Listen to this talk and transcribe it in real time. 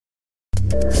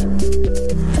You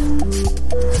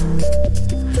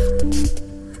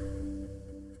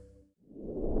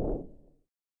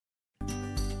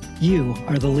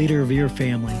are the leader of your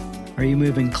family. Are you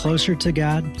moving closer to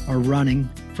God or running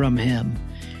from Him?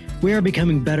 We are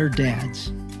becoming better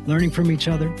dads, learning from each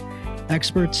other,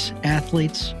 experts,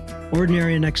 athletes,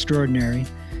 ordinary and extraordinary,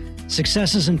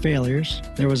 successes and failures.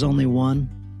 There was only one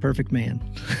perfect man.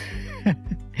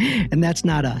 And that's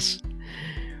not us.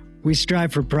 We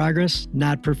strive for progress,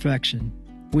 not perfection.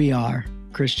 We are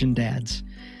Christian dads.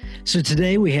 So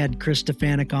today we had Chris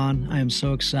Stefanik on. I am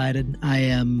so excited. I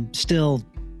am still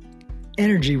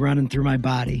energy running through my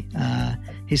body.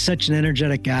 He's such an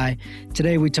energetic guy.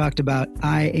 Today we talked about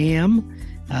I am.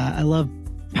 I love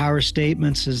power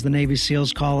statements, as the Navy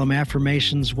SEALs call them,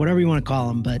 affirmations, whatever you want to call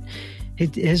them. But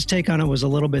his take on it was a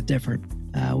little bit different.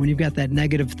 When you've got that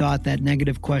negative thought, that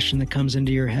negative question that comes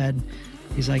into your head,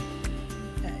 he's like,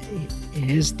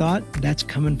 his thought, that's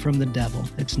coming from the devil.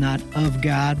 It's not of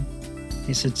God.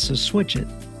 He said, so switch it.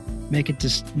 Make it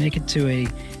to a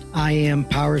I am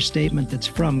power statement that's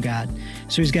from God.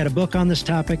 So he's got a book on this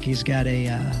topic. He's got a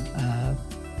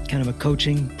kind of a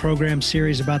coaching program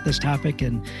series about this topic.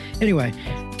 And anyway,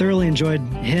 thoroughly enjoyed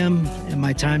him and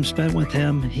my time spent with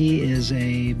him. He is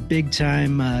a big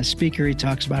time speaker. He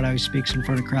talks about how he speaks in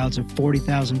front of crowds of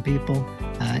 40,000 people.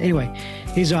 Anyway,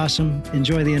 he's awesome.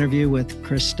 Enjoy the interview with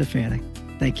Chris Stefanik.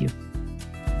 Thank you.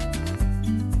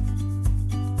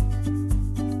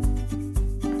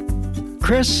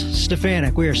 Chris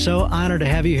Stefanik, we are so honored to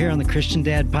have you here on the Christian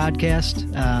Dad podcast.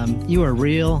 You are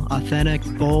real, authentic,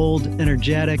 bold,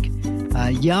 energetic,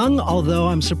 young, although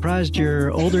I'm surprised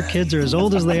your older kids are as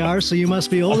old as they are, so you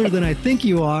must be older than I think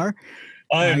you are.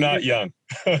 I am not young.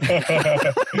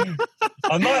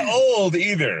 I'm not old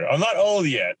either. I'm not old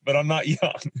yet, but I'm not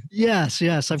young. Yes.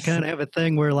 I kind of have a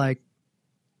thing where like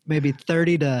maybe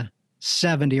 30 to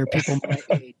 70 are people my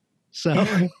age. So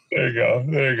there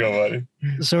you go, buddy.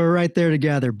 So we're right there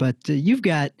together. But you've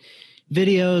got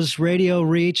videos, radio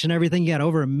reach, and everything. You got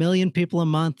over 1 million people a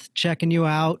month checking you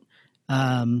out.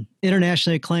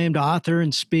 Internationally acclaimed author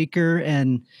and speaker.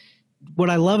 And what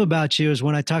I love about you is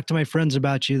when I talk to my friends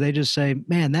about you, they just say,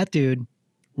 "Man, that dude,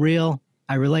 real.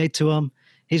 I relate to him.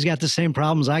 He's got the same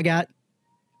problems I got,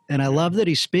 and I love that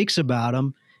he speaks about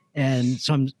them." And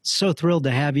so I'm so thrilled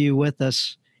to have you with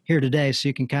us here today, so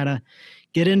you can kind of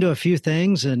get into a few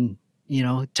things and, you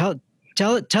know, tell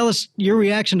us your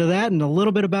reaction to that and a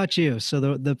little bit about you. So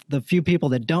the few people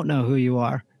that don't know who you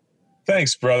are.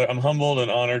 Thanks, brother. I'm humbled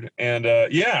and honored. And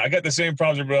I got the same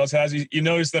problems everybody else has. You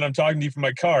notice that I'm talking to you from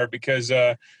my car because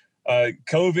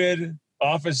COVID,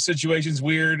 office situation's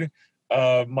weird.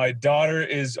 My daughter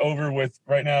is over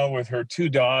right now with her 2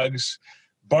 dogs,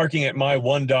 barking at my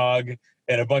 1 dog,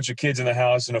 and a bunch of kids in the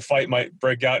house, and a fight might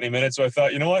break out any minute. So I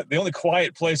thought, you know what? The only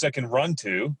quiet place I can run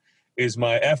to is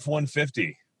my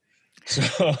F-150. So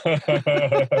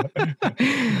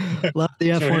love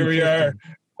the F-150. So here we are.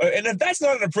 And if that's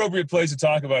not an appropriate place to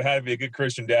talk about how to be a good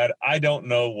Christian dad, I don't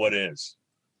know what is.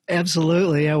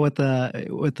 Absolutely. Yeah. With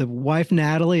the wife,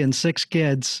 Natalie, and 6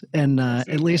 kids and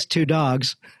at least 2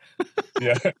 dogs.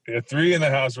 yeah. 3 in the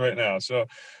house right now. So,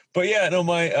 but yeah, no,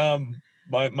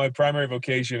 my primary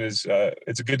vocation is,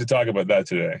 it's good to talk about that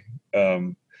today.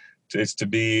 It's to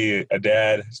be a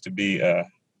dad, it's to be a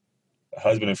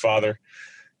husband and father.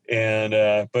 And,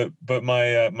 but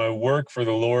my work for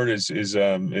the Lord is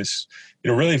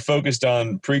really focused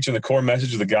on preaching the core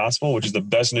message of the gospel, which is the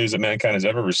best news that mankind has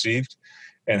ever received,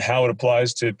 and how it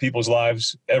applies to people's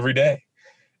lives every day.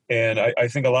 And I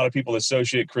think a lot of people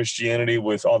associate Christianity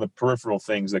with all the peripheral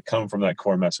things that come from that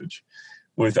core message,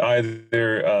 with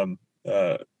either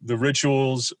the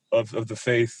rituals of the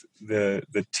faith,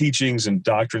 the teachings and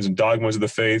doctrines and dogmas of the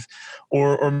faith,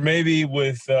 or maybe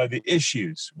with the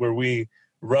issues where we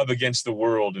rub against the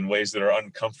world in ways that are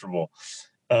uncomfortable.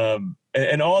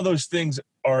 And all those things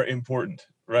are important,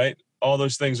 right? All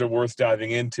those things are worth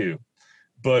diving into.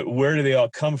 But where do they all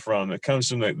come from? It comes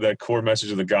from that core message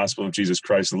of the gospel of Jesus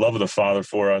Christ, the love of the Father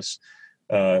for us,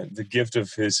 the gift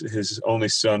of his only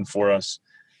Son for us,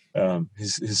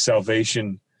 his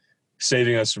salvation,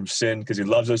 saving us from sin because he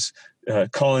loves us,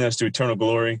 calling us to eternal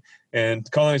glory,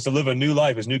 and calling us to live a new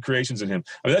life as new creations in him.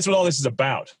 I mean, that's what all this is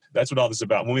about. That's what all this is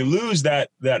about. When we lose that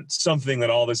something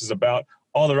that all this is about,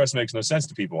 all the rest makes no sense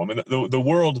to people. I mean, the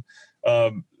world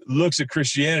looks at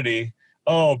Christianity.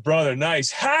 Oh, brother,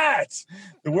 nice hat.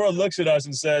 The world looks at us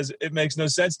and says, it makes no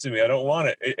sense to me. I don't want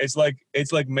it. It's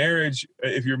like marriage.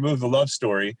 If you remove the love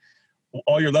story,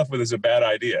 all you're left with is a bad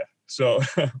idea. So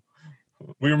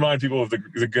we remind people of the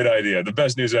good idea, the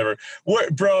best news ever. Where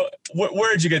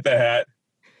did you get that hat?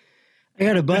 I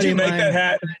got a buddy. Did you make that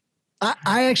hat?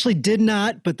 I actually did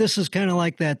not, but this is kind of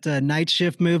like that Night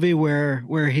Shift movie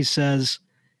where he says,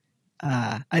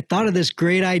 I thought of this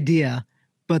great idea,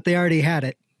 but they already had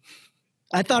it.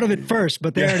 I thought of it first,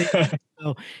 but they already had it.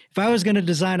 So if I was going to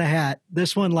design a hat,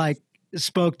 this one like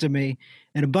spoke to me.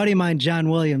 And a buddy of mine, John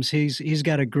Williams, he's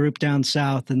got a group down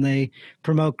south, and they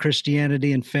promote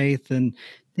Christianity and faith, and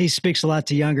he speaks a lot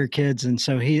to younger kids. And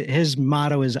so his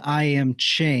motto is "I am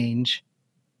change."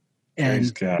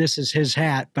 And this is his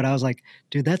hat, but I was like,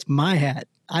 dude, that's my hat.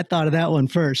 I thought of that one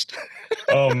first.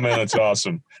 Oh man, that's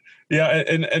awesome. Yeah.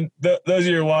 And those of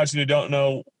you who are watching who don't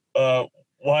know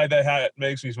why that hat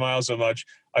makes me smile so much,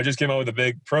 I just came out with a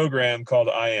big program called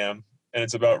I Am, and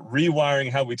it's about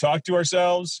rewiring how we talk to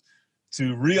ourselves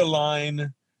to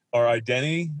realign our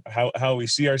identity, how we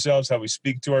see ourselves, how we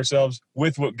speak to ourselves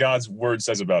with what God's word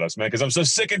says about us, man. Because I'm so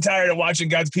sick and tired of watching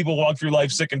God's people walk through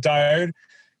life sick and tired,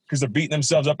 because they're beating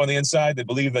themselves up on the inside. They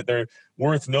believe that they're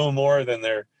worth no more than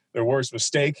their worst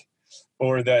mistake,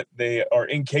 or that they are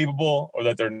incapable, or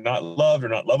that they're not loved or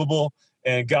not lovable.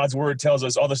 And God's word tells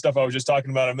us all the stuff I was just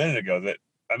talking about a minute ago, that,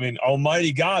 I mean,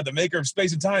 Almighty God, the maker of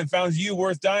space and time, found you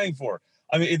worth dying for.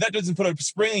 I mean, if that doesn't put a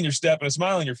spring in your step and a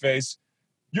smile on your face,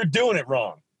 you're doing it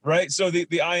wrong, right? So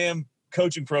the I Am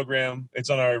coaching program, it's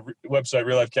on our website,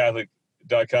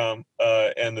 reallifecatholic.com,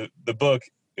 and the book,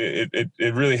 it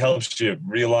really helps you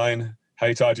realign how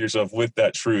you talk to yourself with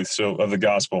that truth, so of the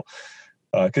gospel.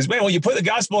 Because man, when you put the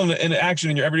gospel in action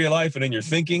in your everyday life and in your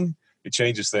thinking, it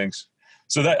changes things.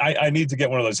 So that I need to get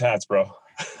one of those hats, bro.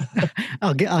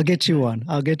 I'll get you one.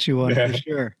 I'll get you one for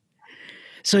sure.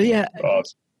 So yeah,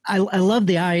 awesome. I love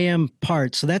the I Am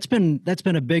part. So that's been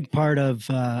a big part of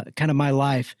kind of my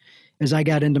life. As I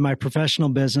got into my professional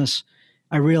business,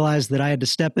 I realized that I had to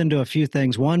step into a few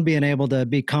things. One, being able to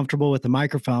be comfortable with the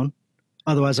microphone.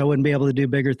 Otherwise, I wouldn't be able to do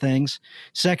bigger things.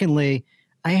 Secondly,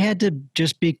 I had to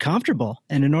just be comfortable.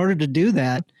 And in order to do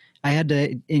that, I had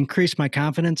to increase my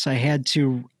confidence. I had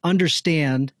to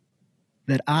understand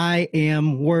that I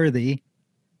am worthy,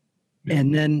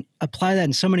 and then apply that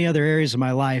in so many other areas of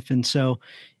my life. And so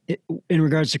in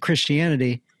regards to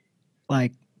Christianity,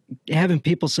 like having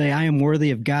people say, I am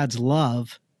worthy of God's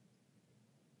love.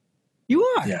 You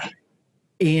are. Yeah.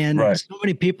 And so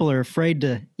many people are afraid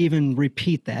to even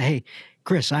repeat that. Hey,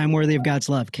 Chris, I am worthy of God's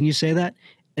love. Can you say that?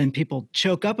 And people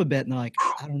choke up a bit and they're like,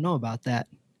 I don't know about that.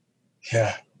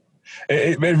 Yeah.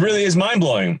 It really is mind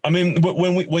blowing. I mean,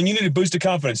 when you need to boost your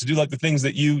confidence to do like the things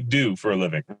that you do for a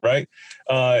living, right?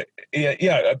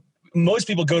 Most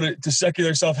people go to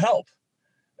secular self-help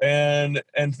and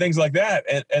things like that.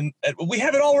 And we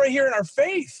have it all right here in our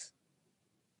faith.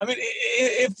 I mean,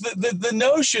 if the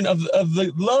notion of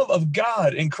the love of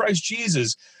God in Christ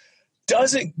Jesus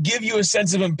doesn't give you a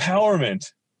sense of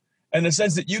empowerment and a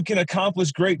sense that you can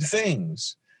accomplish great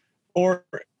things, or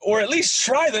at least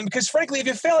try them, because frankly, if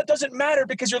you fail, it doesn't matter,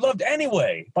 because you're loved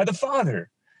anyway by the Father.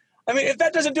 I mean, if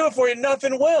that doesn't do it for you,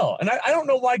 nothing will. And I don't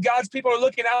know why God's people are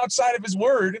looking outside of his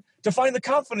word to find the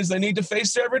confidence they need to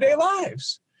face their everyday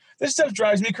lives. This stuff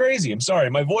drives me crazy. I'm sorry.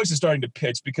 My voice is starting to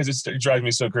pitch because it drives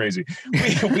me so crazy.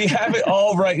 We have it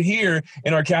all right here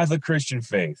in our Catholic Christian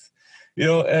faith. You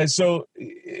know,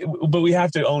 but we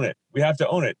have to own it. We have to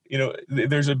own it. You know,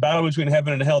 there's a battle between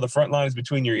heaven and hell. The front line is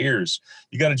between your ears.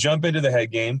 You got to jump into the head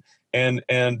game and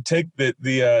take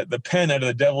the pen out of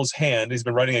the devil's hand. He's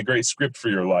been writing a great script for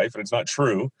your life, and it's not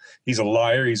true. He's a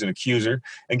liar. He's an accuser.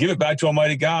 And give it back to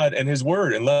Almighty God and his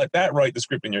word, and let that write the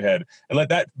script in your head, and let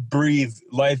that breathe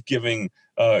life-giving,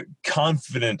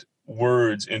 confident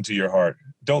words into your heart.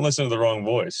 Don't listen to the wrong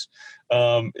voice.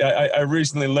 I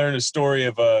recently learned a story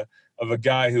of a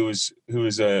guy who was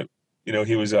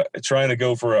trying to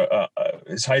go for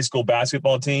his high school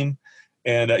basketball team.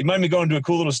 And you mind me going to a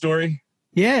cool little story?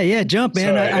 Yeah. Jump,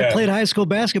 man. Sorry, I played high school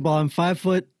basketball. I'm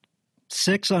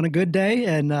 5'6" on a good day.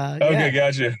 And okay,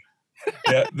 gotcha.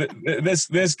 Yeah.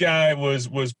 This guy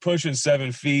was pushing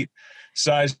 7 feet,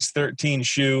 size 13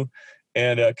 shoe.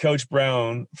 And Coach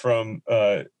Brown from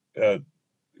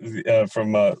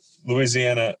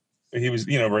Louisiana, he was,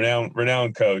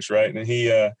 renowned coach, right? And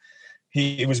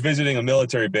he was visiting a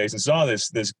military base and saw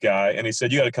this guy, and he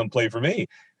said, you got to come play for me.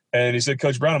 And he said,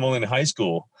 Coach Brown, I'm only in high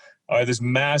school. This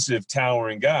massive,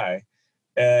 towering guy.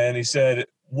 And he said,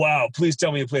 wow, please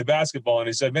tell me you play basketball. And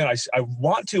he said, man, I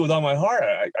want to with all my heart.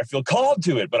 I feel called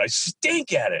to it, but I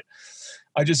stink at it.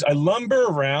 I lumber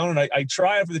around, and I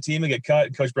try for the team and get cut.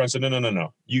 And Coach Brown said,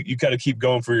 no. You got to keep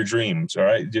going for your dreams, all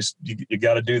right? Just you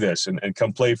got to do this and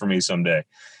come play for me someday.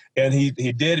 And he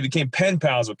did. He became pen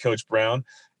pals with Coach Brown.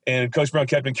 And Coach Brown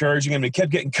kept encouraging him. He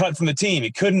kept getting cut from the team.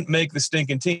 He couldn't make the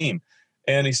stinking team.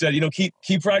 And he said,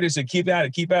 keep practicing, keep at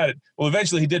it. Well,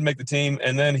 eventually he did make the team,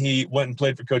 and then he went and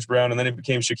played for Coach Brown, and then he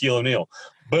became Shaquille O'Neal.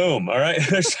 Boom. All right.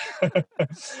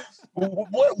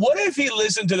 What if he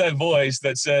listened to that voice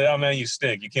that said, "Oh man, you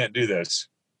stink. You can't do this"?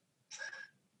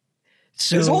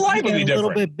 So his whole life would be a different.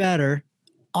 little bit better.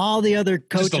 All the other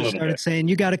coaches started saying,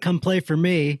 "You got to come play for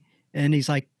me," and he's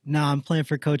like, "No, I'm playing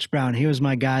for Coach Brown. He was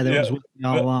my guy that was with me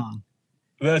all along."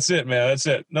 That's it, man. That's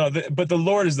it. No, but the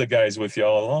Lord is the guy who's with you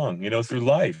all along, through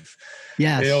life.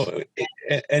 Yes.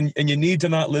 And you need to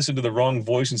not listen to the wrong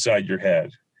voice inside your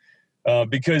head,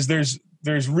 because there's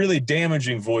really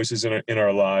damaging voices in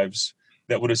our lives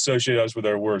that would associate us with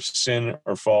our worst sin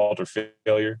or fault or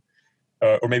failure,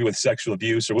 or maybe with sexual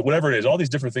abuse or whatever it is. All these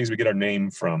different things we get our name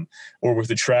from, or with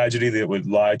the tragedy that would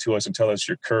lie to us and tell us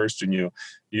you're cursed and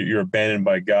you're abandoned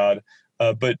by God.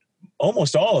 But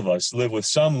almost all of us live with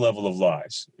some level of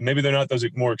lies. Maybe they're not those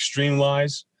more extreme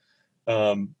lies.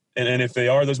 And if they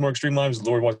are those more extreme lies, the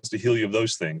Lord wants to heal you of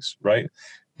those things, right?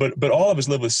 But all of us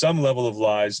live with some level of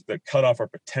lies that cut off our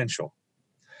potential.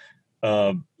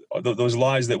 Those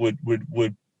lies that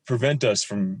would prevent us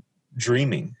from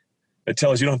dreaming, that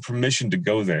tell us you don't have permission to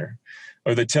go there,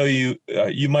 or that tell you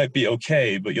you might be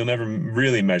okay, but you'll never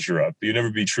really measure up. You'll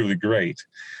never be truly great.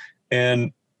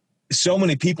 And so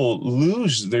many people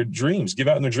lose their dreams, give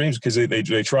out in their dreams because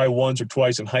they try once or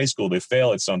twice in high school, they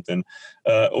fail at something,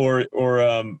 or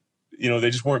they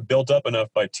just weren't built up enough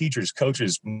by teachers,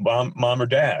 coaches, mom or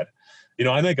dad.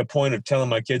 I make a point of telling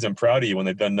my kids I'm proud of you when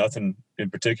they've done nothing in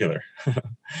particular,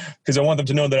 because I want them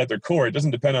to know that at their core, it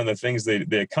doesn't depend on the things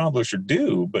they accomplish or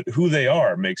do, but who they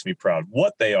are makes me proud.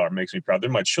 What they are makes me proud. They're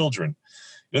my children.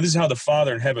 This is how the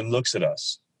Father in heaven looks at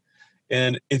us.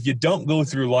 And if you don't go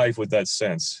through life with that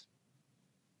sense,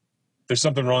 there's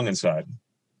something wrong inside.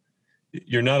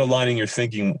 You're not aligning your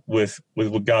thinking with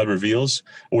what God reveals,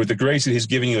 or with the grace that he's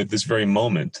giving you at this very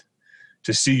moment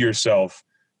to see yourself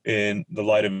in the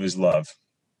light of his love.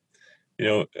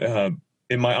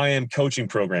 In my I Am coaching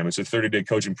program, it's a 30-day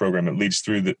coaching program that leads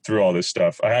through all this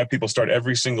stuff. I have people start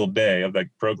every single day of that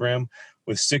program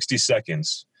with 60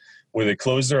 seconds where they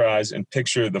close their eyes and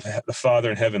picture the Father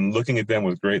in heaven looking at them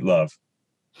with great love.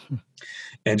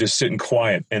 And just sitting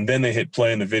quiet. And then they hit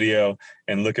play in the video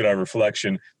and look at our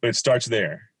reflection. But it starts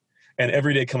there. And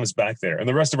every day comes back there. And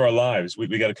the rest of our lives,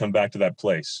 we got to come back to that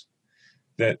place.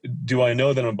 That, do I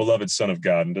know that I'm a beloved son of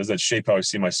God? And does that shape how I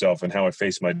see myself and how I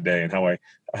face my day and how I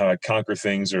conquer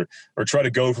things or try to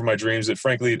go for my dreams that,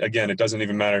 frankly, again, it doesn't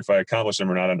even matter if I accomplish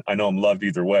them or not. I know I'm loved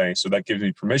either way. So that gives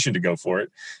me permission to go for it.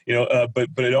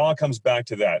 But it all comes back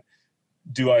to that.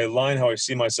 Do I align how I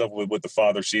see myself with what the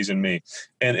Father sees in me?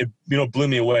 And it blew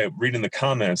me away reading the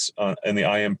comments in the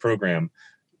I Am program.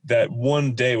 That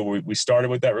one day where we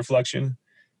started with that reflection,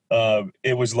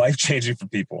 it was life-changing for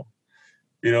people.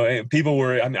 And people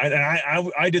were,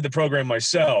 I did the program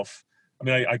myself.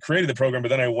 I created the program, but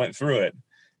then I went through it.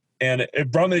 And it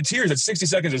brought me to tears. At 60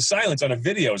 seconds of silence on a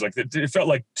video, it was like, it felt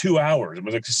like 2 hours. It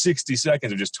was like 60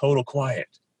 seconds of just total quiet,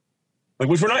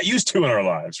 which we're not used to in our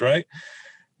lives, right?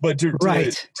 But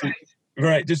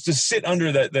just to sit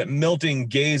under that melting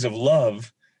gaze of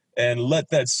love and let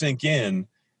that sink in,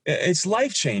 it's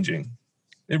life-changing.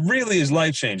 It really is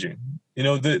life-changing.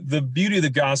 The beauty of the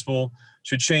gospel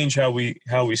should change how we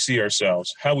see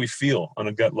ourselves, how we feel on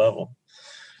a gut level.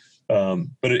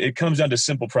 But it comes down to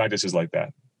simple practices like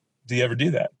that. Do you ever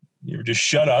do that? You ever just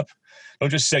shut up? Don't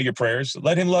just say your prayers.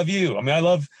 Let him love you. I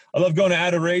love going to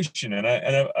adoration, and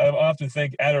I often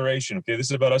think adoration. Okay, this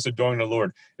is about us adoring the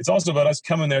Lord. It's also about us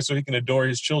coming there so he can adore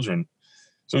his children,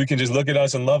 so he can just look at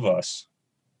us and love us.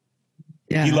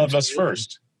 Yeah, he loved us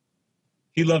first.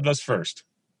 He loved us first.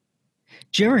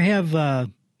 Do you ever have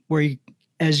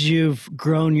as you've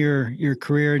grown your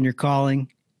career and your calling,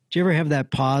 do you ever have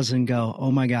that pause and go,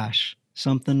 "Oh my gosh,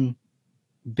 something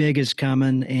big is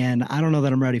coming and I don't know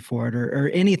that I'm ready for it," or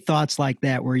any thoughts like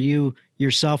that where you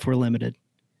yourself were limited?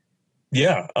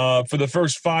 Yeah. For the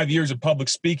first 5 years of public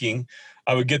speaking,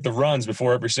 I would get the runs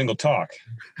before every single talk.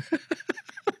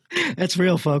 That's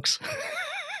real, folks.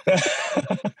 This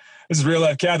is real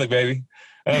life Catholic, baby.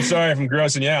 And I'm sorry if I'm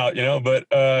grossing you out, but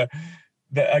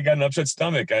I got an upset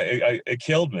stomach. It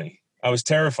killed me. I was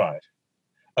terrified.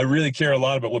 I really care a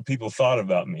lot about what people thought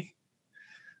about me.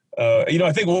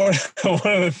 I think one of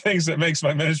the things that makes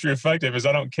my ministry effective is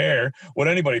I don't care what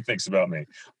anybody thinks about me.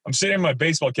 I'm sitting in my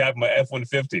baseball cap, my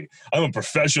F-150. I'm a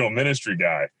professional ministry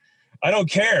guy. I don't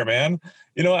care, man.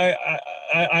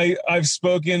 I've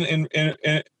spoken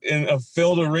in a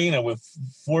filled arena with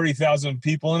 40,000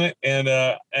 people in it,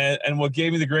 and what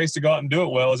gave me the grace to go out and do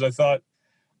it well is I thought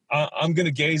I'm going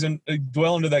to gaze and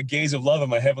dwell into that gaze of love of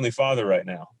my Heavenly Father right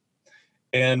now.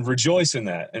 and rejoice in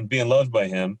that and being loved by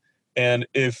him. And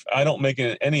if I don't make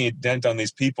any dent on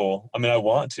these people, I mean, I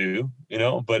want to,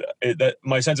 but that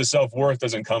my sense of self-worth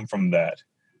doesn't come from that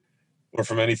or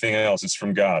from anything else. It's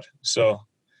from God. So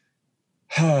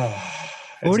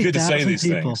it's good to say these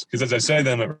things because as I say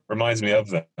them, it reminds me of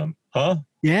them. Huh?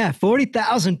 Yeah.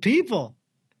 40,000 people.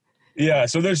 Yeah.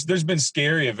 So there's been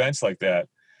scary events like that.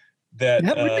 That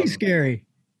would be scary.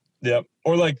 Yeah.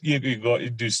 Or like you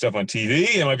do stuff on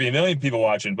TV. There might be a million people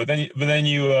watching, but then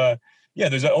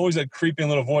there's always that creeping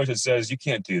little voice that says, you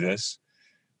can't do this.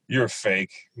 You're a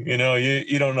fake. You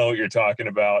don't know what you're talking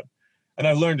about. And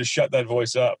I've learned to shut that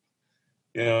voice up.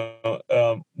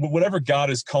 Whatever God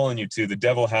is calling you to, the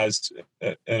devil has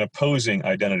an opposing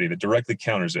identity that directly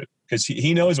counters it because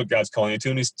he knows what God's calling you to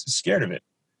and he's scared of it.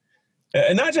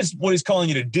 And not just what he's calling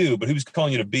you to do, but who he's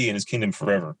calling you to be in his kingdom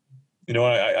forever.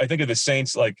 I think of the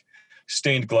saints like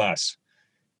stained glass.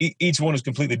 Each one is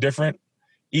completely different.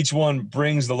 Each one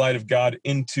brings the light of God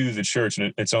into the church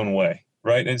in its own way,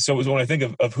 right? And so when I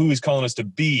think of who he's calling us to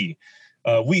be,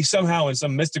 we somehow in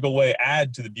some mystical way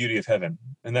add to the beauty of heaven.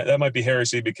 And that might be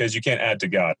heresy because you can't add to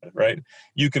God, right?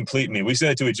 You complete me. We say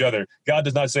that to each other. God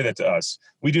does not say that to us.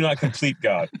 We do not complete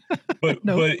God. But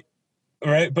Nope.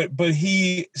 but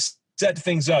he set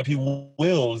things up. He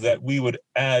wills that we would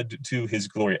add to his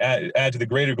glory, add to the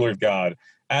greater glory of God,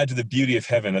 add to the beauty of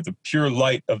heaven, that the pure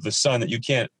light of the sun that you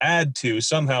can't add to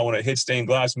somehow when it hits stained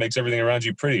glass makes everything around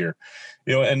you prettier.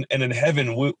 And in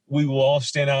heaven, we will all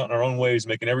stand out in our own ways,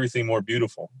 making everything more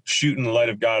beautiful, shooting the light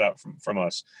of God out from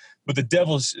us. But the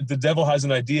devil has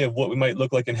an idea of what we might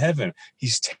look like in heaven.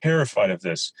 He's terrified of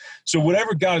this. So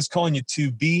whatever God is calling you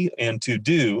to be and to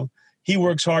do, he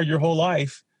works hard your whole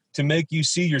life to make you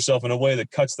see yourself in a way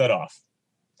that cuts that off.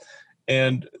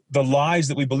 And the lies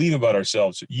that we believe about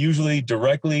ourselves usually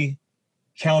directly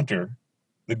counter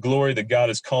the glory that God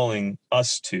is calling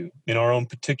us to in our own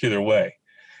particular way.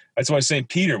 That's why St.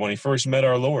 Peter, when he first met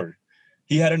our Lord,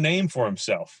 he had a name for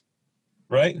himself,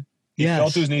 right? He fell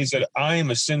to his knees and said, I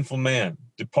am a sinful man.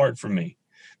 Depart from me.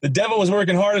 The devil was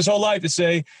working hard his whole life to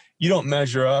say, you don't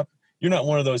measure up. You're not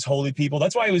one of those holy people.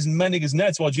 That's why he was mending his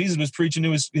nets while Jesus was preaching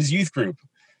to his youth group.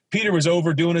 Peter was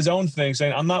over doing his own thing,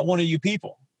 saying, I'm not one of you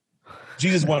people.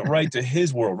 Jesus went right to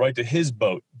his world, right to his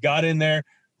boat, got in there,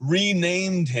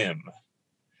 renamed him.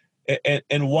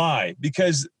 And why?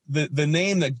 Because the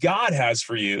name that God has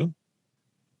for you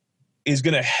is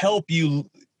going to help you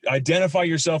identify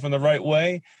yourself in the right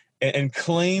way and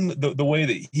claim the way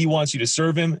that he wants you to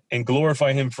serve him and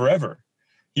glorify him forever.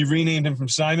 He renamed him from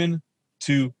Simon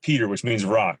to Peter, which means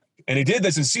rock. And he did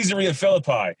this in Caesarea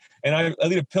Philippi. And I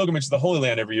lead a pilgrimage to the Holy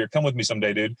Land every year. Come with me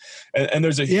someday, dude. And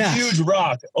there's a huge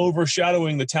rock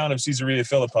overshadowing the town of Caesarea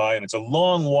Philippi. And it's a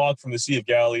long walk from the Sea of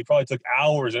Galilee. Probably took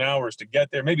hours and hours to get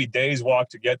there, maybe days walk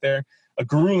to get there. A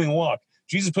grueling walk.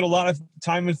 Jesus put a lot of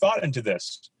time and thought into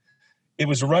this. It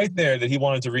was right there that he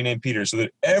wanted to rename Peter so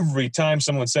that every time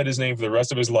someone said his name for the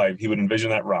rest of his life, he would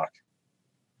envision that rock.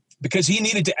 Because he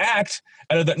needed to act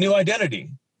out of that new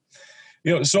identity.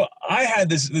 So I had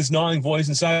this gnawing voice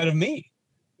inside of me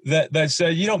that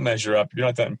said, you don't measure up. You're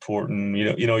not that important.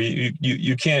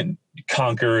 You can't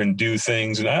conquer and do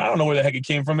things. And I don't know where the heck it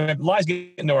came from. It lies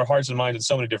get into our hearts and minds in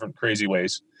so many different crazy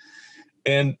ways.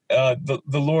 And the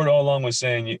Lord all along was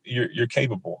saying, you're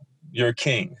capable. You're a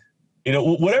king.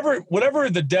 Whatever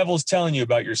the devil's telling you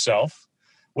about yourself,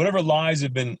 whatever lies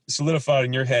have been solidified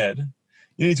in your head,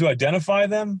 you need to identify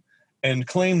them and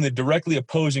claim the directly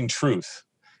opposing truth.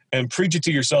 And preach it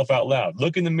to yourself out loud.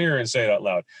 Look in the mirror and say it out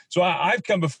loud. So I've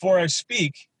come before I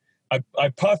speak. I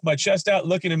puff my chest out,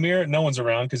 look in the mirror. No one's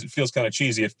around because it feels kind of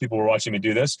cheesy if people were watching me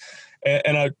do this.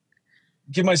 And I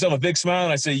give myself a big smile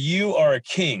and I say, you are a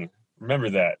king. Remember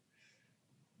that.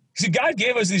 See, God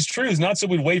gave us these truths not so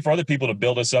we'd wait for other people to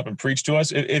build us up and preach to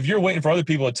us. If you're waiting for other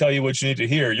people to tell you what you need to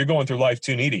hear, you're going through life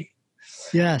too needy.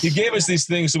 Yes. He gave us these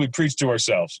things so we preach to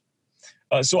ourselves.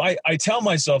 So I tell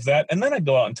myself that, and then I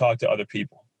go out and talk to other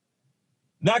people.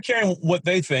 Not caring what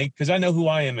they think, because I know who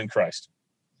I am in Christ.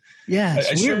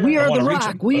 Yes, we are the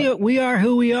rock. We are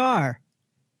who we are.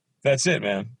 That's it,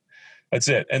 man. That's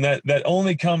it. And that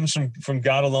only comes from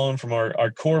God alone, from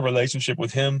our core relationship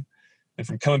with him, and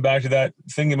from coming back to that,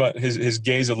 thinking about his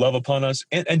gaze of love upon us,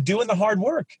 and doing the hard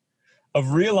work of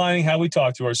realigning how we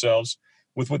talk to ourselves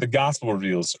with what the gospel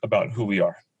reveals about who we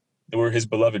are, that we're his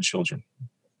beloved children.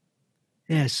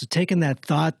 Yeah, so taking that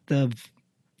thought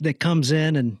that comes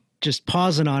in and just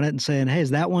pausing on it and saying, hey,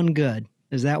 is that one good?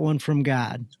 Is that one from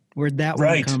God? Where'd that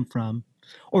one come from?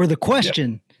 Or the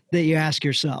question that you ask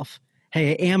yourself,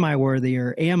 hey, am I worthy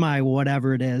or am I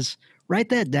whatever it is? Write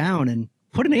that down and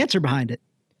put an answer behind it.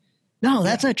 No,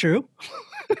 that's not true.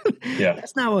 Yeah.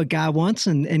 That's not what God wants.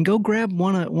 And go grab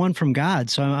one from God.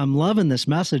 So I'm loving this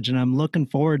message, and I'm looking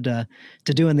forward to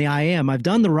doing the I Am. I've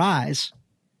done the Rise.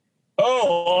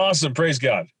 Oh, awesome. Praise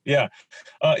God. Yeah.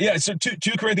 Yeah. So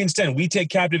 2 Corinthians 10, we take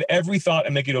captive every thought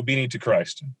and make it obedient to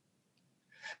Christ.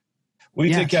 We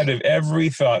take Yes. captive every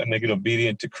thought and make it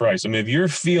obedient to Christ. I mean, if you're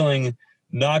feeling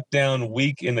knocked down,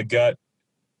 weak in the gut,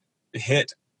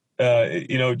 hit,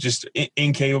 just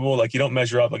incapable, like you don't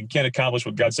measure up, like you can't accomplish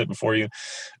what God said before you,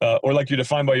 or like you're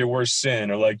defined by your worst sin,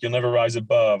 or like you'll never rise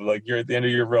above, like you're at the end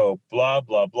of your rope, blah,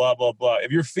 blah, blah, blah, blah.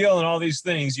 If you're feeling all these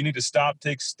things, you need to stop,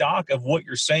 take stock of what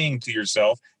you're saying to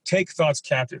yourself, take thoughts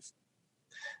captive,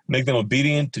 make them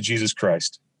obedient to Jesus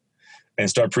Christ, and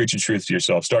start preaching truth to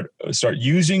yourself. Start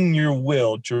using your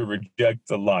will to reject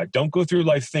the lie. Don't go through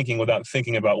life thinking without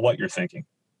thinking about what you're thinking.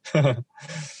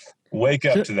 Wake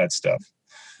up to that stuff.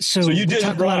 So you did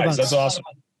Rise. That's awesome.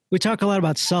 We talk a lot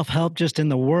about self-help just in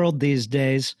the world these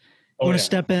days. I want to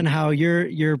step in how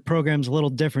your program's a little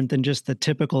different than just the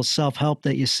typical self-help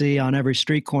that you see on every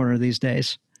street corner these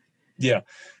days. Yeah.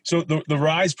 So the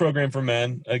Rise program for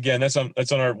men, again, that's on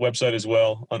our website as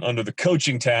well, under the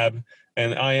coaching tab,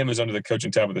 and I Am is under the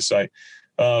coaching tab of the site.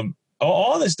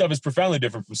 All this stuff is profoundly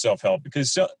different from self-help,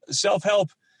 because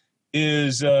self-help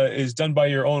is done by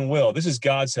your own will. This is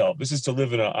God's help. This is to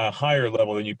live at a higher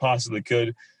level than you possibly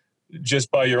could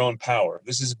just by your own power.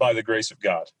 This is by the grace of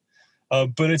God.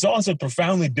 But it's also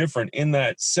profoundly different in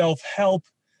that self-help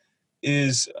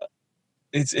is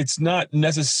it's not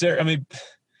necessary. I mean,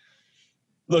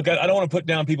 look, I don't want to put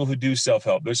down people who do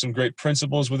self-help. There's some great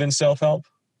principles within self-help,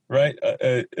 right?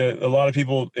 A lot of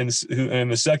people in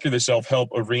the secular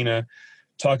self-help arena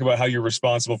talk about how you're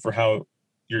responsible for how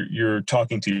you're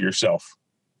talking to yourself.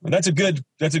 And that's a good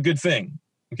thing.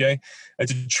 Okay.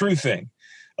 That's a true thing.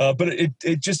 But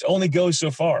it just only goes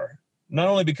so far, not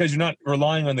only because you're not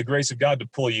relying on the grace of God to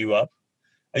pull you up.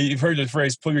 You've heard the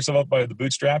phrase, pull yourself up by the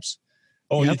bootstraps.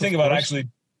 Oh, yep, you think about actually,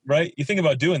 right? You think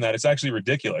about doing that. It's actually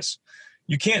ridiculous.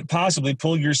 You can't possibly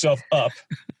pull yourself up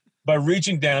by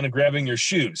reaching down and grabbing your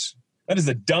shoes. That is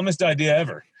the dumbest idea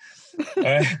ever.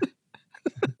 Right?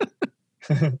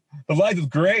 The life of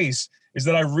grace is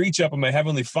that I reach up and my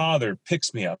Heavenly Father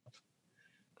picks me up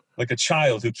like a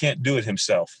child who can't do it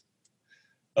himself.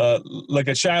 Like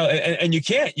a child, and you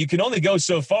can only go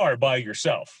so far by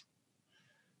yourself.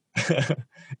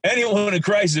 Anyone in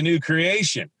Christ is a new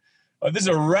creation. This is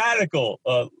a radical,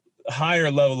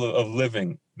 higher level of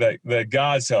living that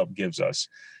God's help gives us.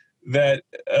 That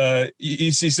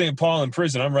you see St. Paul in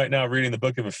prison. I'm right now reading the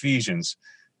book of Ephesians,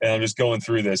 and I'm just going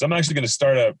through this. I'm actually going to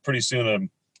start pretty soon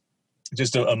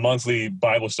just a monthly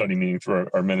Bible study meeting for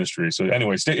our ministry. So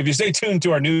anyway, if you stay tuned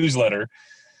to our newsletter,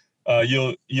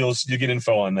 you'll get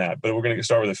info on that. But we're going to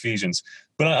start with Ephesians.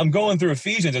 But I'm going through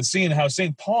Ephesians and seeing how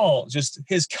St. Paul, just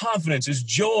his confidence, his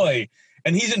joy,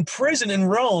 and he's in prison in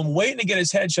Rome waiting to get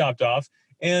his head chopped off.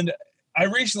 And I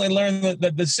recently learned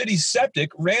that the city's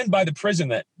septic ran by the prison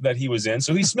that he was in.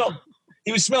 So he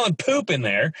was smelling poop in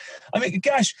there. I mean,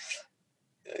 gosh,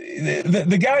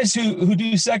 the guys who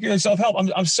do secular self-help,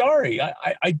 I'm sorry.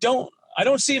 I don't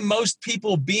see most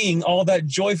people being all that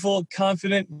joyful,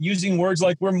 confident, using words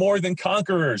like we're more than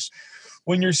conquerors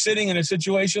when you're sitting in a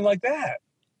situation like that.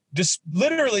 Just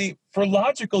literally, for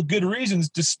logical good reasons,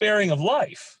 despairing of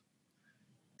life,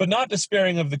 but not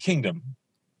despairing of the kingdom.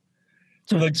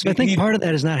 So I think part of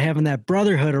that is not having that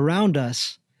brotherhood around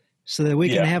us so that we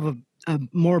can have a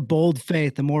more bold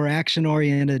faith, a more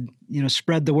action-oriented,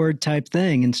 spread the word type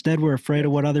thing. Instead, we're afraid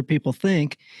of what other people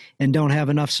think and don't have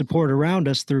enough support around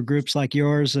us through groups like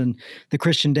yours and the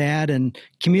Christian Dad and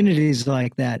communities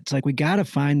like that. It's like we got to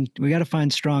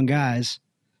find strong guys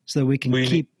so that we can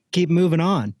keep moving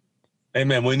on.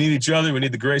 Amen. We need each other. We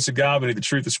need the grace of God. We need the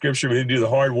truth of Scripture. We need to do the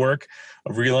hard work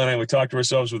of realigning. We talk to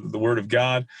ourselves with the Word of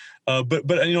God.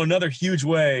 But another huge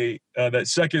way that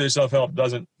secular self-help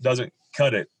doesn't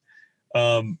cut it.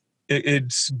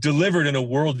 It's delivered in a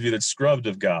worldview that's scrubbed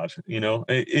of God.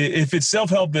 If it's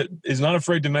self-help that is not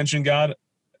afraid to mention God,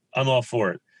 I'm all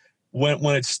for it.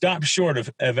 When it stops short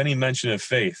of any mention of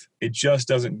faith, it just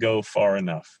doesn't go far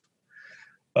enough.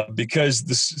 Because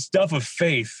the stuff of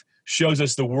faith shows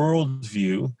us the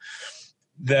worldview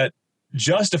that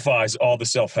justifies all the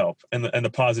self-help and the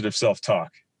positive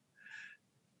self-talk.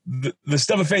 The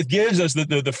stuff of faith gives us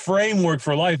the framework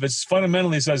for life. It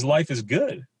fundamentally says life is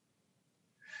good.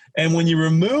 And when you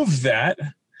remove that,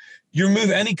 you remove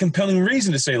any compelling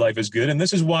reason to say life is good. And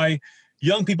this is why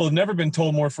young people have never been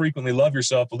told more frequently, love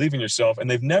yourself, believe in yourself, and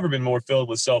they've never been more filled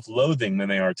with self-loathing than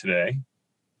they are today.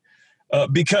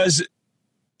 Because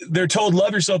they're told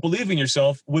love yourself, believe in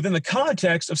yourself within the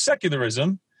context of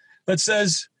secularism that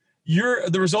says You're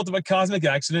the result of a cosmic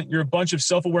accident. You're a bunch of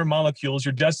self-aware molecules.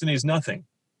 Your destiny is nothing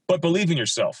but believe in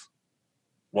yourself.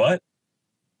 What?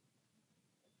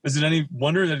 Is it any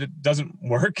wonder that it doesn't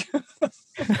work?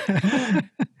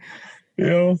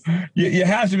 You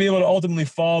have to be able to ultimately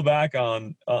fall back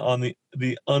on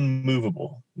the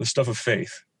unmovable, the stuff of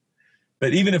faith.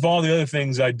 That even if all the other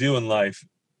things I do in life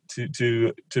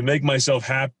to make myself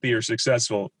happy or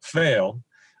successful fail,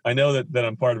 I know that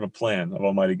I'm part of a plan of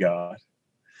Almighty God,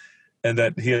 and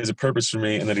that He has a purpose for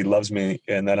me, and that He loves me,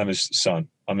 and that I'm His son,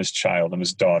 I'm His child, I'm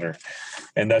His daughter,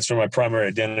 and that's where my primary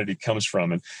identity comes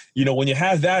from. And when you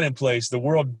have that in place, the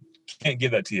world can't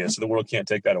give that to you, so the world can't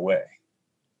take that away.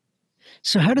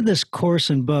 So how did this course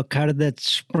and book, how did that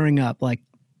spring up? Like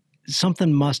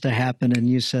something must have happened and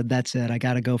you said, that's it, I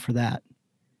got to go for that.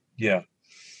 Yeah.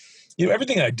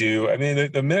 Everything I do, I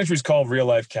mean, the ministry is called Real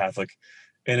Life Catholic,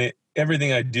 and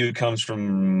everything I do comes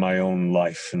from my own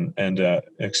life and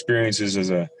experiences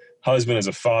as a husband, as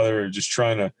a father, just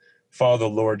trying to follow the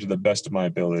Lord to the best of my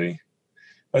ability.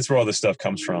 That's where all this stuff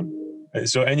comes from.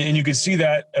 So, and you can see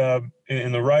that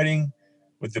in the writing.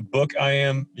 With the book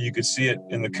you could see it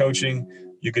in the coaching.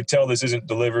 You could tell this isn't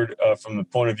delivered from the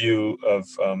point of view of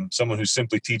someone who's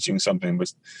simply teaching something,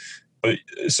 but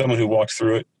someone who walked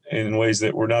through it in ways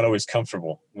that were not always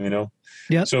comfortable,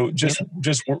 Yep. So just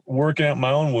working out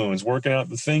my own wounds, working out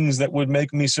the things that would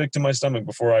make me sick to my stomach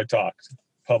before I talked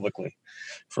publicly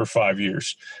for 5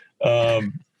 years.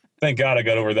 Thank God I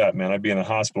got over that, man. I'd be in a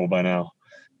hospital by now.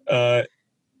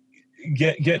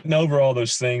 Getting over all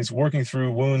those things, working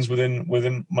through wounds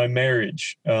within my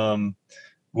marriage,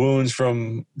 wounds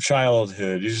from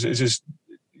childhood. It's just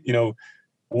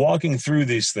walking through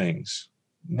these things,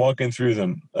 walking through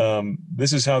them.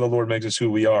 This is how the Lord makes us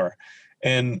who we are,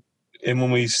 and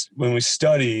when we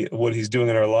study what He's doing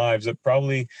in our lives, that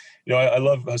probably, I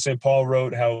love how St. Paul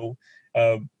wrote how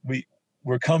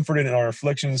we're comforted in our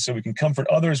afflictions, so we can comfort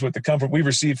others with the comfort we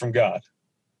receive from God.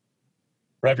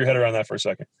 Wrap your head around that for a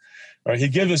second. All right, He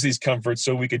gives us these comforts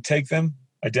so we could take them,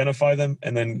 identify them,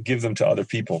 and then give them to other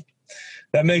people.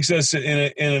 That makes us,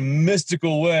 in a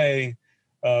mystical way,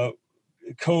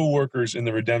 co-workers in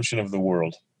the redemption of the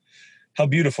world. How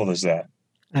beautiful is that?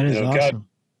 That is awesome.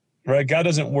 God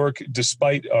doesn't work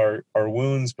despite our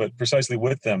wounds, but precisely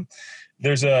with them.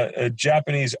 There's a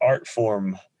Japanese art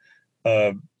form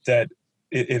that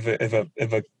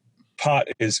if a pot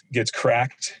gets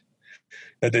cracked,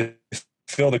 that they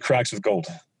fill the cracks with gold.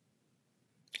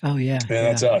 Oh yeah. And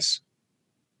that's us.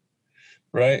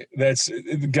 Right?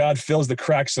 God fills the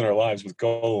cracks in our lives with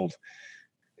gold.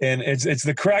 And it's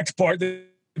the cracked part that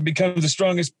becomes the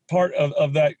strongest part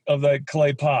of that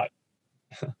clay pot.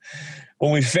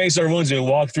 When we face our wounds and we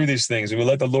walk through these things and we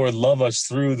let the Lord love us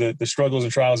through the struggles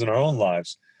and trials in our own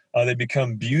lives, they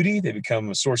become beauty, they become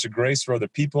a source of grace for other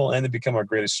people, and they become our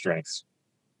greatest strengths.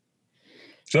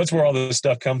 So that's where all this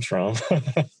stuff comes from.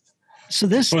 So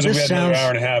this sounds... another hour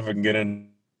and a half, we can get in.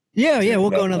 Yeah,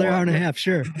 we'll go another hour and a half,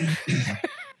 sure.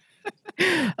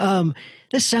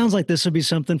 This sounds like this would be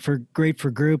something great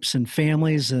for groups and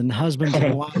families and husbands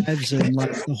and wives and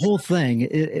like the whole thing.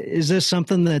 Is this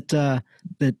something that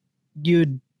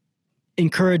you'd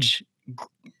encourage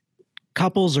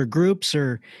couples or groups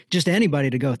or just anybody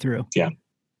to go through? Yeah.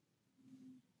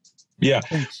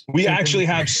 Thanks. We actually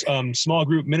have small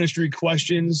group ministry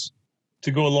questions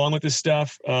to go along with this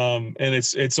stuff, and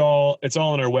it's all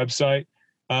on our website.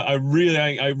 I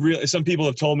really, some people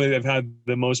have told me they've had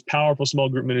the most powerful small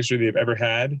group ministry they've ever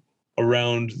had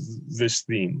around this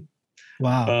theme.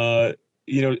 Wow.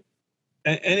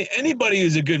 Anybody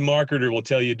who's a good marketer will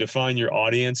tell you define your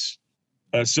audience.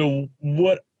 So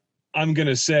what I'm going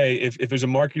to say, if there's a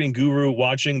marketing guru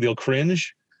watching, they'll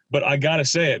cringe, but I got to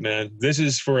say it, man, this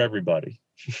is for everybody.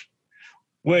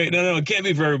 Wait, no, it can't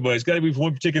be for everybody. It's got to be for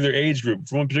one particular age group,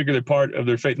 for one particular part of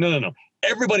their faith. No.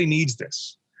 Everybody needs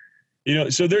this.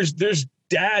 So there's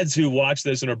dads who watch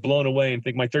this and are blown away and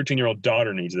think my 13-year-old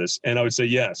daughter needs this. And I would say,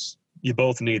 yes, you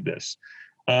both need this.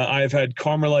 I've had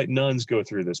Carmelite nuns go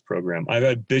through this program. I've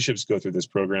had bishops go through this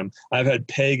program. I've had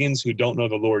pagans who don't know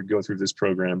the Lord go through this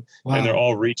program. Wow. And they're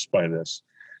all reached by this.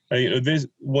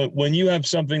 When you have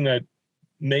something that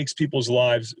makes people's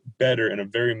lives better in a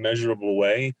very measurable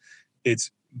way, it's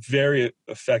very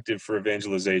effective for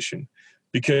evangelization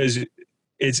because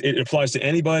it applies to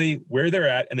anybody where they're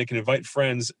at, and they can invite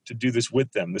friends to do this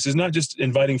with them. This is not just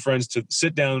inviting friends to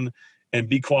sit down and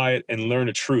be quiet and learn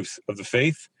a truth of the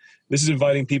faith. This is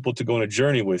inviting people to go on a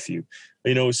journey with you.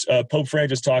 Pope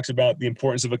Francis talks about the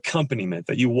importance of accompaniment,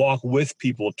 that you walk with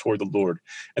people toward the Lord.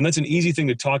 And that's an easy thing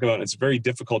to talk about, and it's very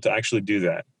difficult to actually do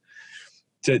that.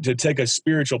 to take a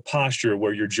spiritual posture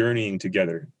where you're journeying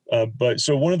together. But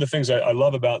so one of the things I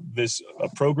love about this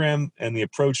program and the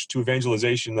approach to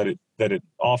evangelization that it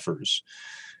offers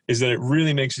is that it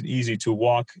really makes it easy to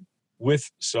walk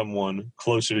with someone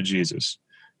closer to Jesus.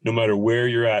 No matter where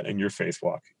you're at in your faith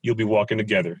walk, you'll be walking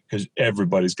together because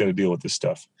everybody's got to deal with this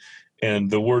stuff. And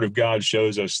the Word of God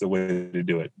shows us the way to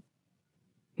do it.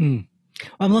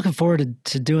 I'm looking forward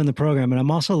to doing the program, and I'm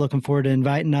also looking forward to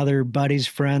inviting other buddies,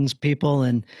 friends, people,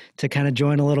 and to kind of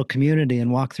join a little community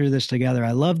and walk through this together.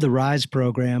 I love the Rise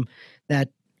program. That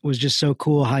was just so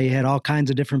cool how you had all kinds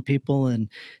of different people and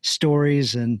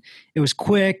stories, and it was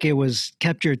quick. It was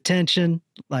kept your attention.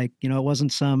 Like, it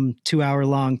wasn't some 2-hour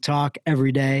long talk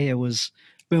every day. It was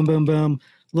boom, boom, boom.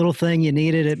 Little thing you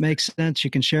needed. It makes sense. You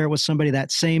can share it with somebody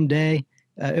that same day.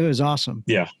 It was awesome.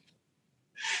 Yeah.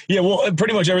 Yeah. Well,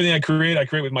 pretty much everything I create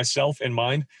with myself in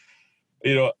mind.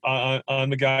 I'm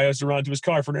the guy who has to run to his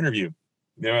car for an interview.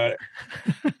 The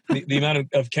amount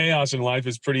of chaos in life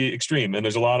is pretty extreme, and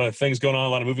there's a lot of things going on, a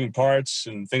lot of moving parts,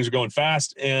 and things are going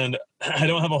fast, and I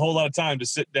don't have a whole lot of time to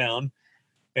sit down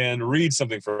and read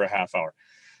something for a half hour.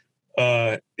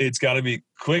 It's got to be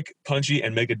quick, punchy,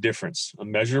 and make a difference, a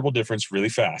measurable difference really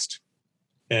fast.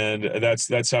 And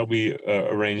that's how we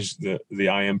arranged the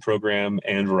IM program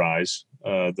and Rise,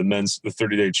 the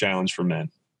 30-day challenge for men.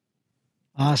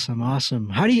 Awesome.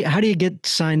 How do you get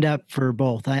signed up for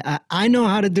both? I know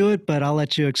how to do it, but I'll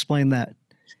let you explain that.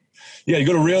 Yeah, you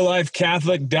go to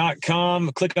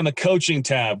reallifecatholic.com, click on the coaching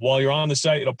tab. While you're on the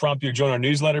site, it'll prompt you to join our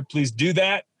newsletter. Please do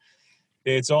that.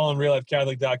 It's all on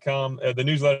reallifecatholic.com. The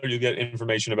newsletter, you'll get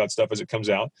information about stuff as it comes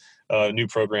out, new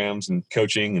programs and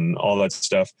coaching and all that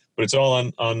stuff. But it's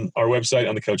all on our website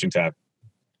on the coaching tab.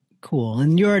 Cool.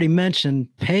 And you already mentioned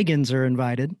pagans are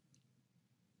invited.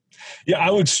 Yeah,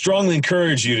 I would strongly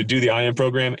encourage you to do the IM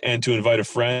program and to invite a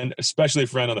friend, especially a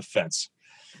friend on the fence.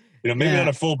 Maybe not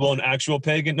a full-blown actual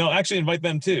pagan. No, actually invite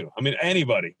them too. I mean,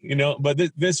 anybody, but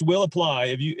this will apply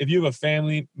if you have a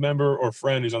family member or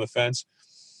friend who's on the fence,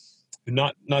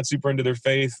 not super into their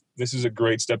faith. This is a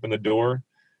great step in the door.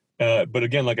 But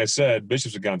again, like I said,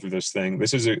 bishops have gone through this thing.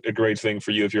 This is a great thing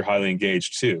for you if you're highly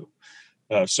engaged too.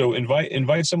 So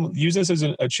invite someone, use this as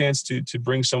a chance to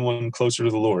bring someone closer to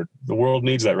the Lord. The world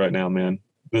needs that right now, man.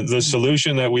 The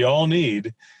solution that we all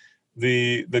need,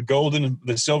 the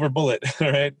silver bullet,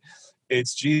 right?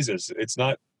 It's Jesus. It's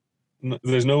not,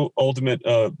 there's no ultimate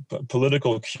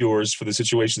political cures for the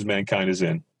situations mankind is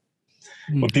in.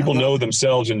 When people know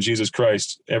themselves in Jesus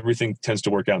Christ, everything tends to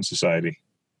work out in society.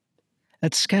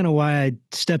 That's kind of why I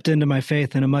stepped into my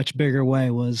faith in a much bigger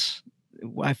way. Was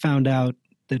I found out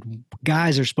that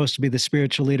guys are supposed to be the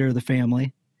spiritual leader of the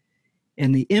family,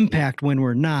 and the impact when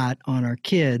we're not on our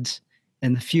kids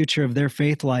and the future of their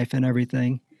faith life and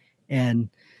everything. And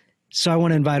so I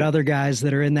want to invite other guys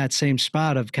that are in that same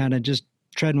spot of kind of just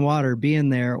treading water, being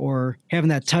there, or having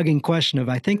that tugging question of,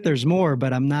 I think there's more,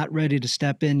 but I'm not ready to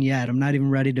step in yet. I'm not even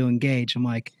ready to engage. I'm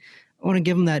like, I want to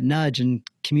give them that nudge and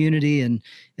community and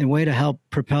way to help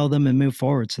propel them and move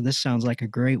forward. So this sounds like a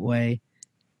great way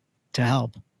to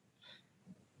help.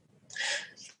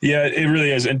 Yeah, it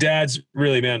really is. And dads,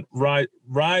 really, man,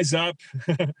 rise up.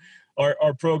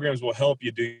 Our programs will help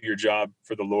you do your job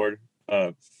for the Lord,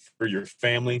 for your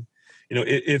family.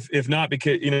 If not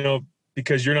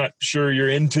because you're not sure you're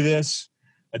into this,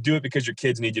 do it because your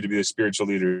kids need you to be the spiritual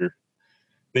leader.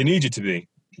 They need you to be.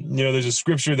 There's a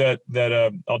scripture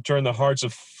that I'll turn the hearts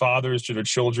of fathers to their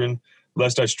children,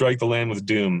 lest I strike the land with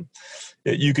doom.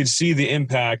 You can see the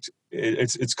impact.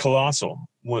 It's colossal.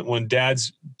 When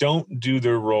dads don't do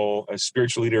their role as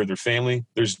spiritual leader of their family,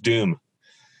 there's doom.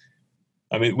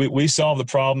 I mean, we solve the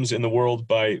problems in the world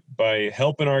by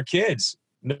helping our kids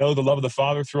know the love of the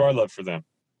Father through our love for them.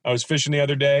 I was fishing the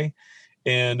other day,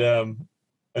 and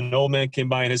an old man came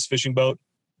by in his fishing boat.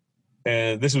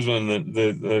 And this was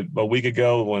when a week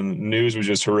ago when the news was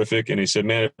just horrific. And he said,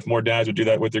 man, if more dads would do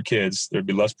that with their kids, there'd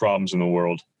be less problems in the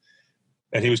world.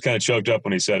 And he was kind of choked up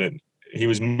when he said it. He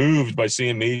was moved by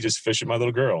seeing me just fish at my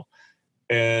little girl.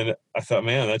 And I thought,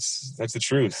 man, that's the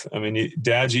truth. I mean,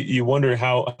 dads, you wonder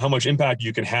how much impact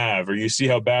you can have, or you see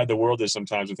how bad the world is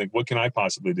sometimes and think, what can I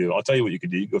possibly do? I'll tell you what you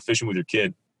could do. You can go fishing with your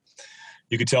kid.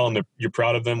 You could tell them that you're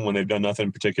proud of them when they've done nothing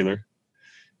in particular.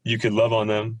 You could love on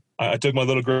them. I took my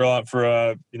little girl out for,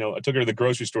 I took her to the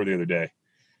grocery store the other day.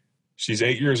 She's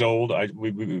 8 years old.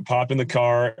 We popped in the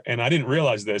car, and I didn't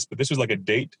realize this, but this was like a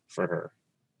date for her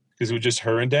because it was just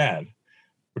her and dad.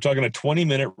 We're talking a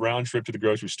 20-minute round trip to the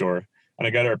grocery store, and I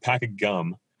got her a pack of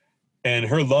gum, and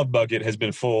her love bucket has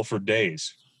been full for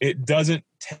days. It doesn't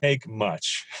take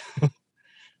much.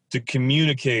 to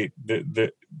communicate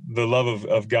the love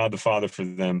of God the Father for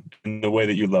them in the way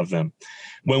that you love them.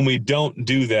 When we don't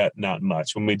do that, not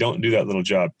much, when we don't do that little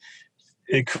job,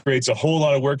 it creates a whole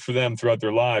lot of work for them throughout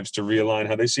their lives to realign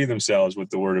how they see themselves with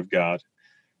the Word of God.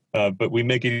 But we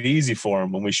make it easy for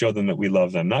them when we show them that we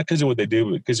love them, not because of what they do,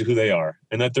 but because of who they are,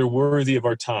 and that they're worthy of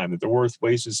our time, that they're worth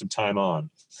wasting some time on,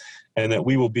 and that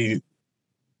we will be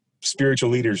spiritual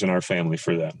leaders in our family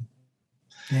for them.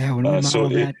 Yeah, when we model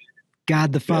that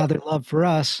God the Father love for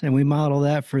us, and we model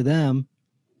that for them.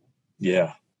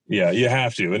 Yeah, you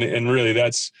have to. And really,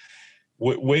 that's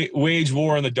wage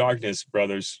war in the darkness,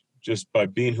 brothers, just by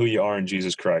being who you are in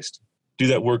Jesus Christ. Do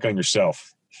that work on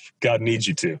yourself. God needs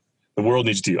you to. The world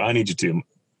needs you to. I need you to.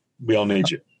 We all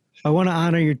need you. I want to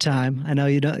honor your time. I know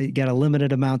you got a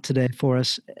limited amount today for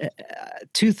us.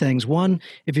 Two things. One,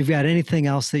 if you've got anything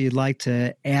else that you'd like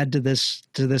to add to this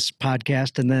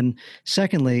podcast, and then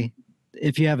secondly,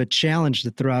 if you have a challenge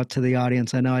to throw out to the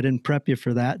audience. I know I didn't prep you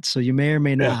for that, so you may or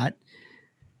may not.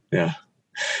 Yeah.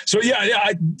 So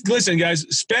listen, guys,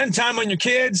 spend time on your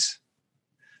kids.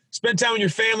 Spend time with your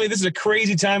family. This is a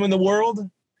crazy time in the world,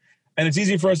 and it's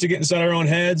easy for us to get inside our own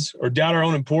heads or doubt our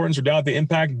own importance or doubt the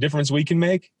impact and difference we can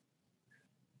make.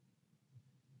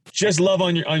 Just love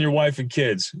on your wife and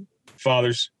kids,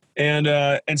 fathers, and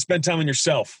spend time on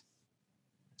yourself.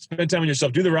 Spend time on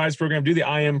yourself. Do the RISE program. Do the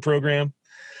I Am program,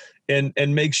 and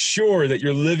make sure that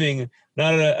you're living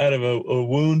not out of a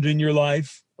wound in your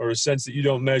life or a sense that you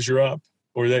don't measure up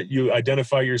or that you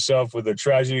identify yourself with a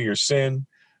tragedy or sin,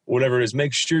 whatever it is.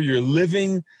 Make sure you're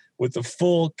living with the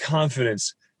full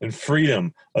confidence and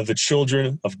freedom of the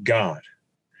children of God.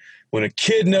 When a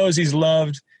kid knows he's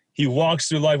loved, he walks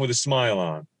through life with a smile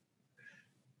on.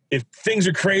 If things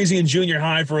are crazy in junior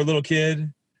high for a little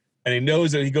kid and he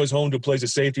knows that he goes home to a place of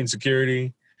safety and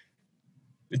security,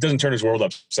 it doesn't turn his world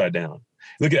upside down.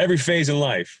 Look at every phase in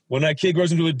life. When that kid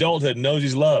grows into adulthood and knows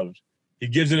he's loved, he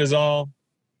gives it his all.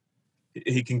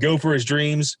 He can go for his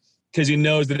dreams because he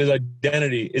knows that his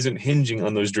identity isn't hinging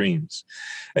on those dreams.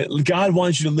 God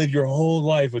wants you to live your whole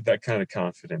life with that kind of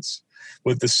confidence,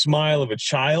 with the smile of a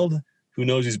child who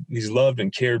knows he's loved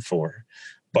and cared for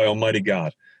by Almighty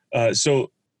God.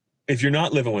 So if you're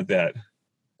not living with that,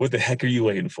 what the heck are you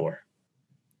waiting for?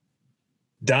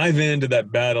 Dive into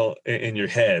that battle in your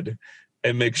head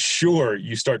and make sure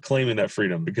you start claiming that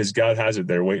freedom, because God has it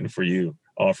there waiting for you,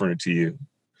 offering it to you.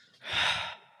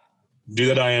 Do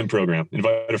that I Am program.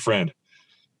 Invite a friend.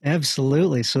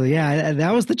 Absolutely. So yeah,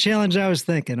 that was the challenge I was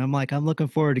thinking. I'm looking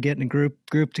forward to getting a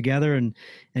group together and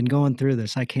going through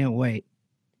this. I can't wait.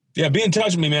 Yeah, be in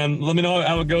touch with me, man. Let me know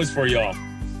how it goes for y'all.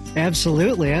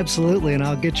 Absolutely. And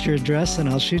I'll get your address and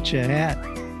I'll shoot you a hat.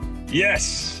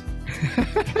 Yes.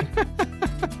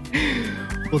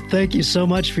 Well, thank you so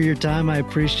much for your time. I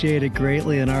appreciate it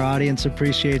greatly, and our audience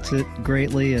appreciates it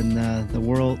greatly. And the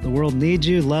world needs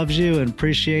you, loves you, and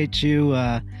appreciates you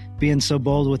being so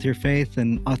bold with your faith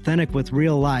and authentic with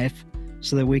real life,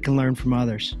 so that we can learn from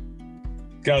others.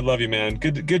 God love you, man.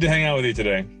 Good to hang out with you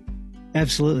today.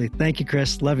 Absolutely. Thank you,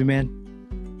 Chris. Love you, man.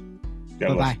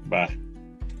 Bye-bye. Bye.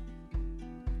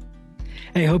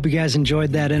 Hey, hope you guys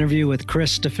enjoyed that interview with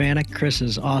Chris Stefanik. Chris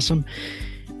is awesome.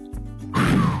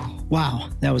 Wow,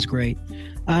 that was great.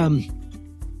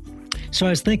 So I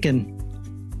was thinking,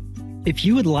 if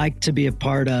you would like to be a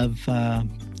part of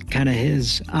kind of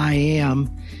his I Am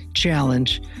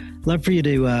challenge, I'd love for you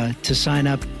to sign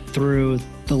up through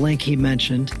the link he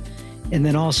mentioned. And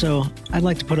then also, I'd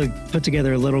like to put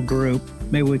together a little group.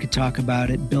 Maybe we could talk about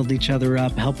it, build each other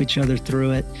up, help each other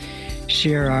through it,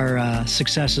 share our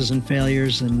successes and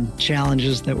failures and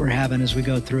challenges that we're having as we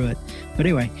go through it. But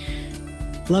anyway,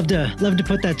 love to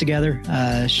put that together.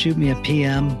 Shoot me a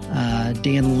PM,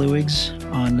 Dan Luigs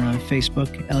on Facebook,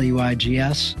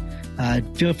 Luigs.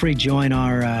 Feel free to join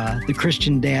our The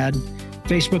Christian Dad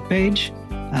Facebook page.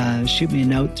 Shoot me a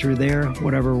note through there,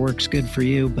 whatever works good for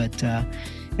you. But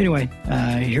anyway,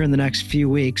 here in the next few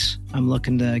weeks, I'm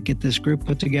looking to get this group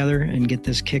put together and get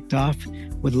this kicked off.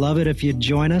 Would love it if you'd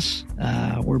join us.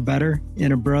 We're better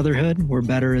in a brotherhood. We're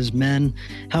better as men,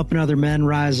 helping other men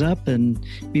rise up and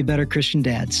be better Christian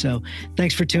dads. So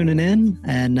thanks for tuning in,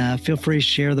 and feel free to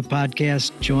share the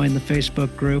podcast, join the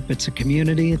Facebook group. It's a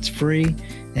community, it's free,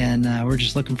 and we're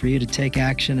just looking for you to take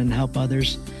action and help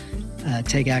others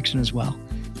take action as well.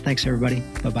 Thanks, everybody.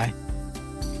 Bye-bye.